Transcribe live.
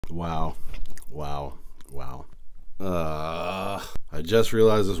Wow. Wow. Wow. I just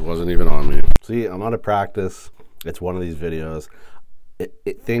realized this wasn't even on me. See, I'm out of practice. It's one of these videos.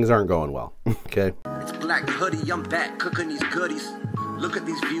 Things aren't going well. Okay. It's Black Hoody. I'm back cooking these goodies. Look at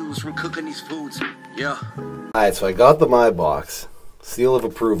these views from cooking these foods. Yeah. Alright, so I got the My Box. Seal of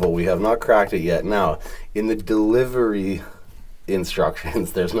approval. We have not cracked it yet. Now, in the delivery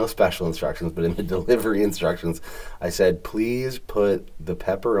instructions, there's no special instructions, but in the delivery instructions, I said, please put the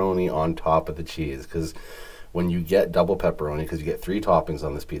pepperoni on top of the cheese, because when you get double pepperoni, because you get 3 toppings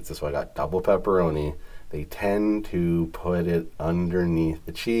on this pizza, so I got double pepperoni, they tend to put it underneath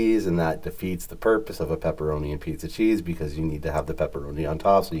the cheese, and that defeats the purpose of a pepperoni and pizza cheese, because you need to have the pepperoni on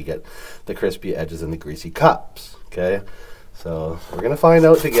top so you get the crispy edges and the greasy cups. Okay, so we're gonna find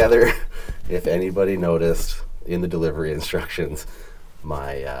out together if anybody noticed in the delivery instructions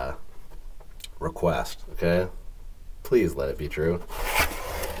my request. Okay, please let it be true.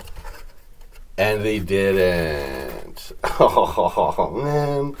 And they didn't. Oh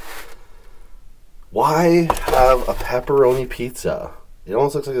man, why have a pepperoni pizza? It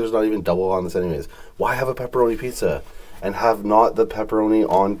almost looks like there's not even double on this anyways. Why have a pepperoni pizza and have not the pepperoni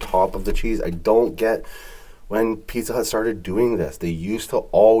on top of the cheese? I don't get when Pizza Hut started doing this. They used to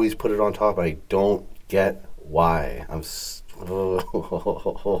always put it on top, and I don't get why.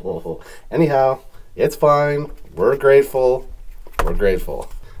 Anyhow, it's fine. We're grateful. We're grateful.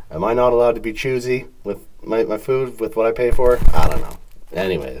 Am I not allowed to be choosy with my food, with what I pay for? I don't know.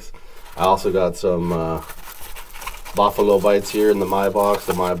 Anyways, I also got some buffalo bites here in the My Box.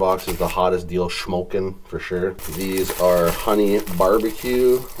 The My Box is the hottest deal schmoking for sure. These are honey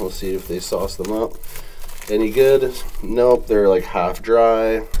barbecue. We'll see if they sauce them up. Any good? Nope, they're like half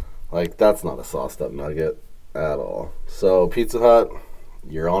dry. Like, that's not a sauced up nugget at all. So Pizza Hut,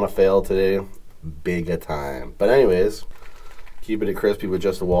 you're on a fail today, big a time. But anyways, keeping it crispy with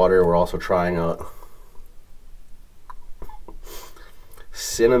just the water. We're also trying out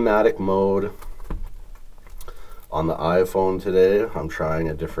cinematic mode on the iPhone today. I'm trying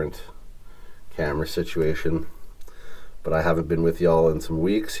a different camera situation, but I haven't been with y'all in some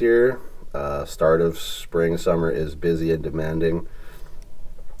weeks here. Start of spring, summer is busy and demanding,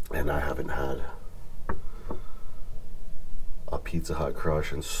 and I haven't had a Pizza Hut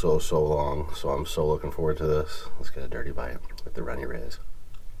crush in so long, so I'm so looking forward to this. Let's get a dirty bite with the runny rays.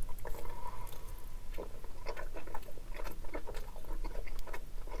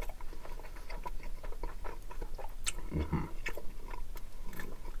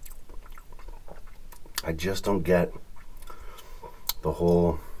 I just don't get the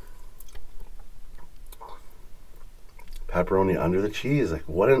whole pepperoni under the cheese. Like,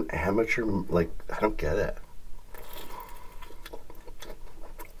 what an amateur, like, I don't get it.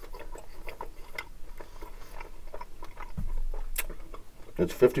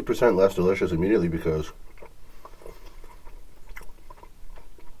 It's 50% less delicious immediately because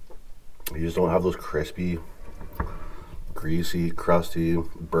you just don't have those crispy, greasy, crusty,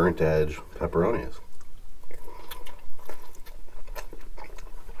 burnt edge pepperonis.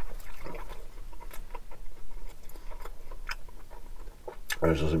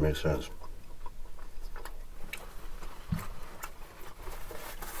 That just doesn't make sense.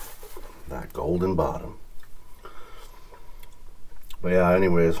 That golden bottom. But yeah,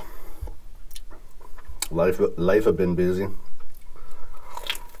 anyways, life have been busy.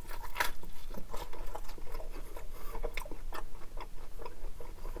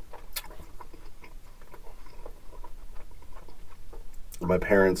 My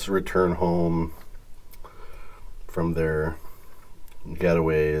parents return home from their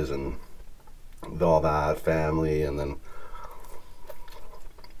getaways and all that, family, and then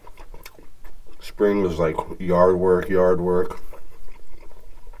spring was like yard work,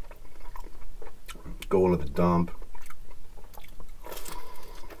 going to the dump,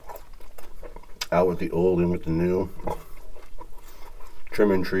 out with the old and with the new,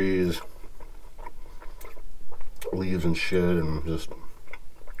 trimming trees, leaves and shit, and just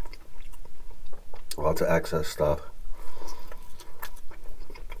lots of excess stuff.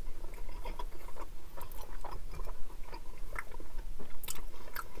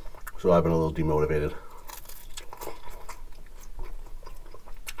 So I've been a little demotivated.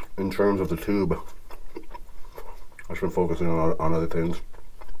 In terms of the tube, I've been focusing on other things.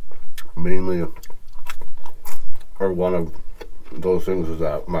 Mainly, or one of those things is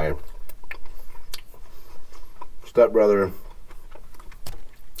that my stepbrother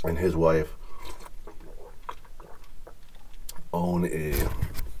and his wife own a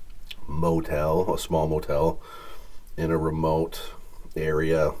motel, a small motel in a remote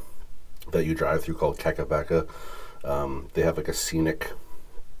area that you drive through called Kekabeka. They have like a scenic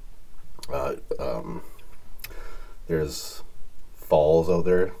There's falls out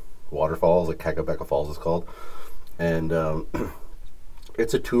there, waterfalls, like Kakabeka Falls is called, and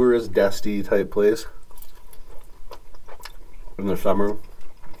it's a tourist desty type place in the summer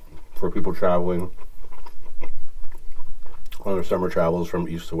for people traveling on their summer travels from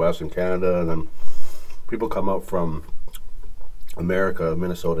east to west in Canada, and then people come out from America,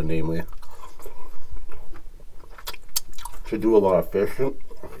 Minnesota namely, to do a lot of fishing.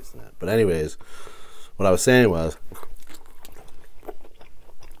 But anyways, what I was saying was,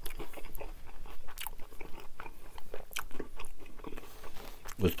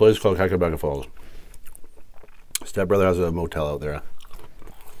 this place called Kakabeka Falls. Stepbrother has a motel out there.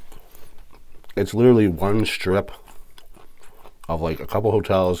 It's literally one strip of like a couple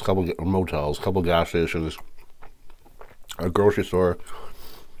hotels, couple motels, couple gas stations, a grocery store,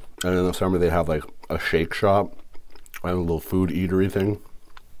 and in the summer they have like a shake shop and a little food eatery thing,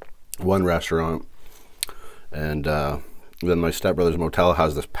 one restaurant, and then my stepbrother's motel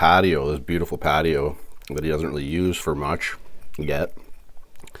has this patio, this beautiful patio that he doesn't really use for much yet,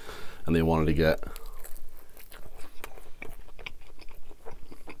 and they wanted to get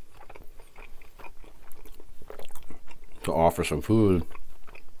to offer some food,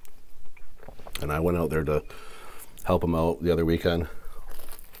 and I went out there to help him out the other weekend.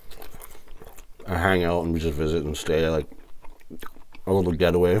 I hang out and we just visit and stay, like a little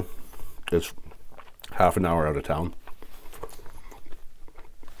getaway. It's half an hour out of town,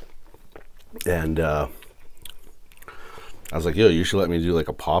 and I was like, yo, you should let me do like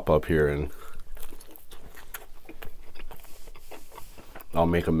a pop-up here, and I'll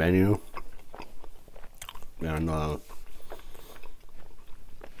make a menu and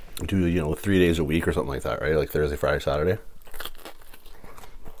do, you know, 3 days a week or something like that, right? Like Thursday, Friday, Saturday,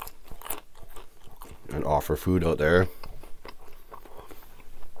 and offer food out there.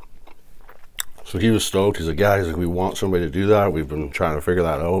 So he was stoked. He's like, yeah, he's like, we want somebody to do that. We've been trying to figure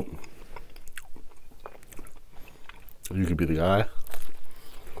that out. You could be the guy.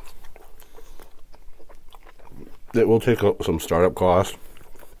 It will take up some startup costs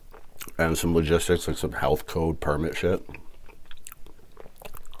and some logistics, like some health code permit shit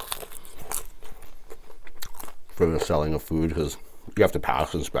for the selling of food, because you have to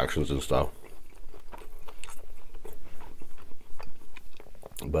pass inspections and stuff.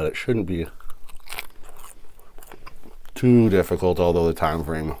 But it shouldn't be too difficult, although the time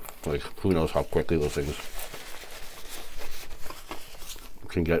frame, like, who knows how quickly those things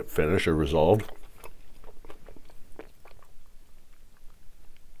can get finished or resolved.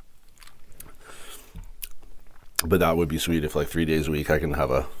 But that would be sweet if, like, 3 days a week I can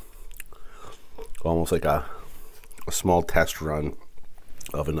have almost like a small test run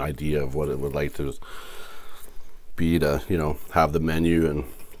of an idea of what it would like to be to, you know, have the menu and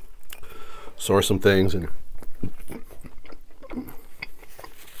source some things and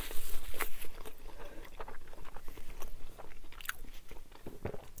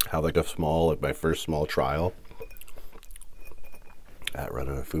have like a small, like my first small trial at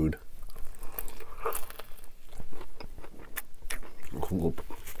running a food. Cool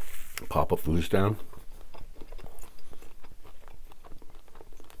pop-up food stand.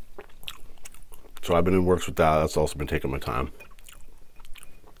 So I've been in works with that. That's also been taking my time.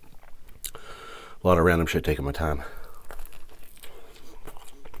 A lot of random shit taking my time.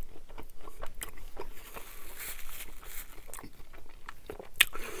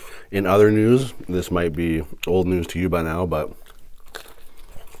 In other news, this might be old news to you by now, but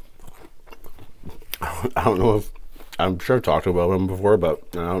I don't know if, I'm sure I've talked about them before, but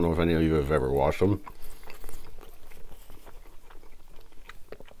I don't know if any of you have ever watched them.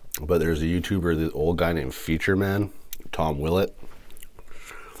 But there's a YouTuber, the old guy named Feature Man, Tom Willett,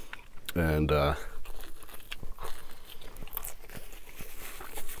 and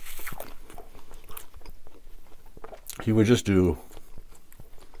he would just do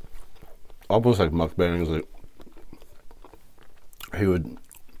almost like mukbangs. Like, he would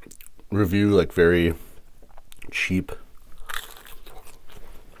review like very cheap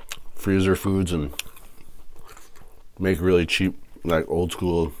freezer foods and make really cheap, like old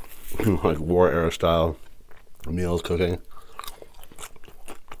school, like war era style meals cooking,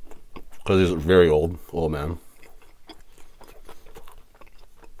 because he's a very old man.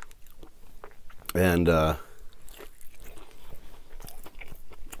 And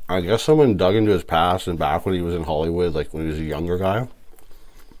I guess someone dug into his past, and back when he was in Hollywood, like when he was a younger guy,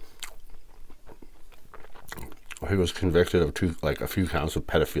 he was convicted of a few counts of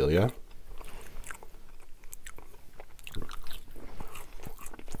pedophilia.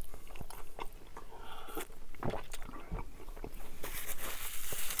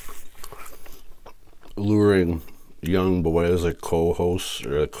 luring young boys, like co-hosts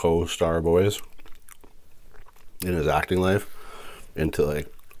or co-star boys in his acting life, into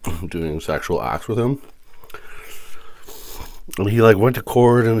like doing sexual acts with him. And he like went to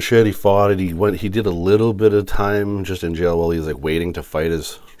court and shit. He fought it. He did a little bit of time just in jail while he was like waiting to fight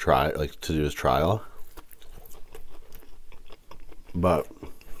his trial, like to do his trial. But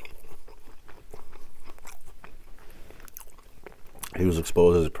he was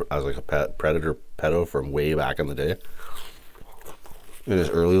exposed as like a predator pedo from way back in the day, in his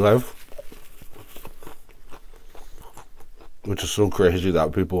early life, which is so crazy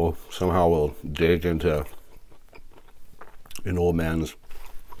that people somehow will dig into an old man's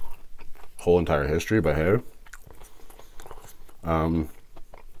whole entire history. But hey, the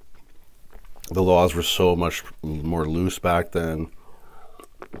laws were so much more loose back then.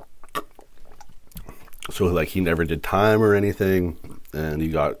 So like he never did time or anything, and he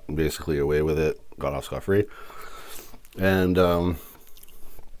got basically away with it, got off scot-free. And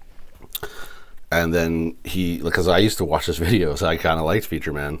then he, because I used to watch his videos, I kind of liked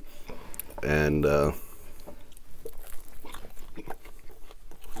Feature Man, and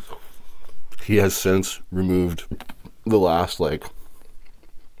he has since removed the last like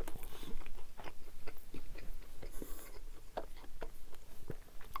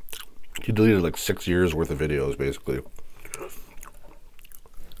he deleted like 6 years worth of videos basically.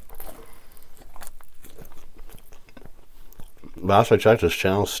 Last I checked, his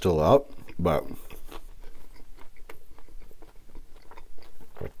channel's still up, but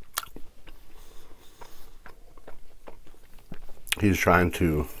he's trying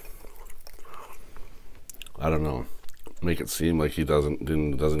to, I don't know, make it seem like he doesn't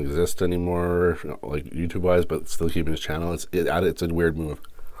exist anymore, like YouTube wise, but still keeping his channel. It's a weird move.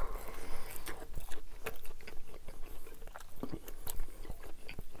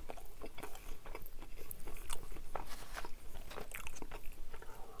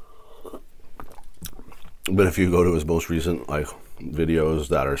 But if you go to his most recent like videos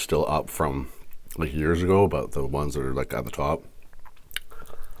that are still up from like years ago, but the ones that are like at the top,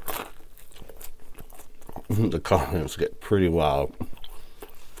 the comments get pretty wild.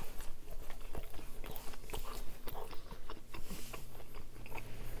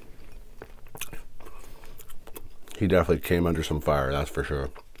 He definitely came under some fire, that's for sure.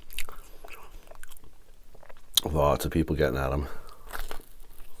 Lots of people getting at him.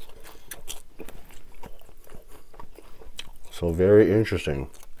 So very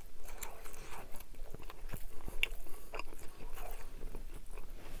interesting.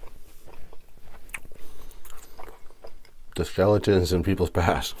 The skeletons in people's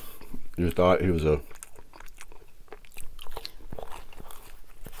past. You thought he was a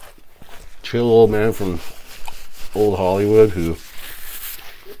chill old man from old Hollywood who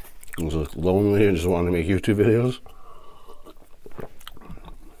was lonely and just wanted to make YouTube videos.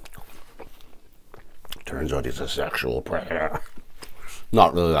 Turns out he's a sexual predator.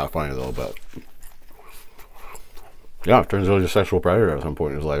 Not really that funny though, but yeah, it turns out he's a sexual predator at some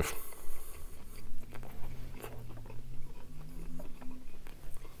point in his life.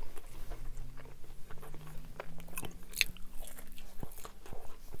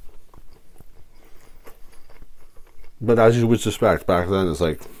 But as you would suspect, back then it's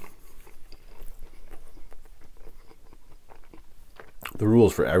like the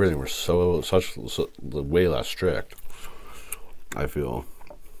rules for everything were so way less strict, I feel,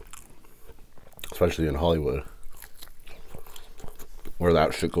 especially in Hollywood, where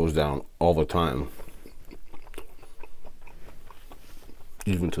that shit goes down all the time,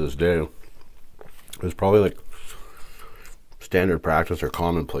 even to this day. It was probably like standard practice or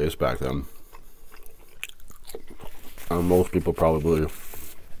commonplace back then. Most people probably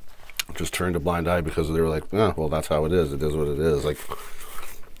just turned a blind eye because they were like, yeah, well, that's how it is. It is what it is. Like,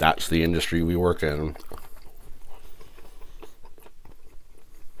 that's the industry we work in.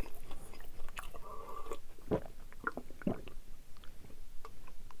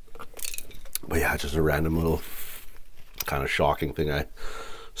 But yeah, just a random little kind of shocking thing I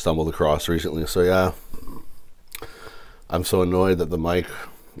stumbled across recently. So yeah, I'm so annoyed that the mic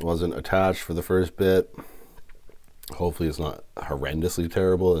wasn't attached for the first bit. Hopefully it's not horrendously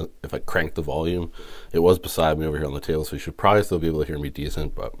terrible. If I crank the volume, it was beside me over here on the table, so you should probably still be able to hear me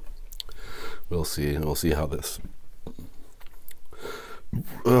decent, but we'll see. We'll see how this,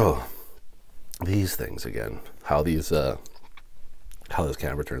 these things again, how this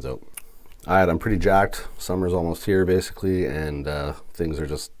camera turns out. Alright, I'm pretty jacked. Summer's almost here basically, and things are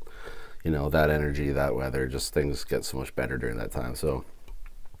just, you know, that energy, that weather, just things get so much better during that time. So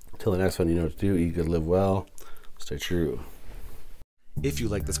until the next one, you know what to do. Eat good, live well. Stay true. If you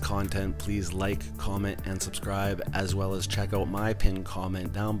like this content, please like, comment, and subscribe, as well as check out my pinned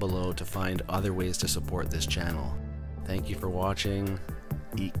comment down below to find other ways to support this channel. Thank you for watching.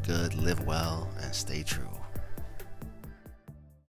 Eat good, live well, and stay true.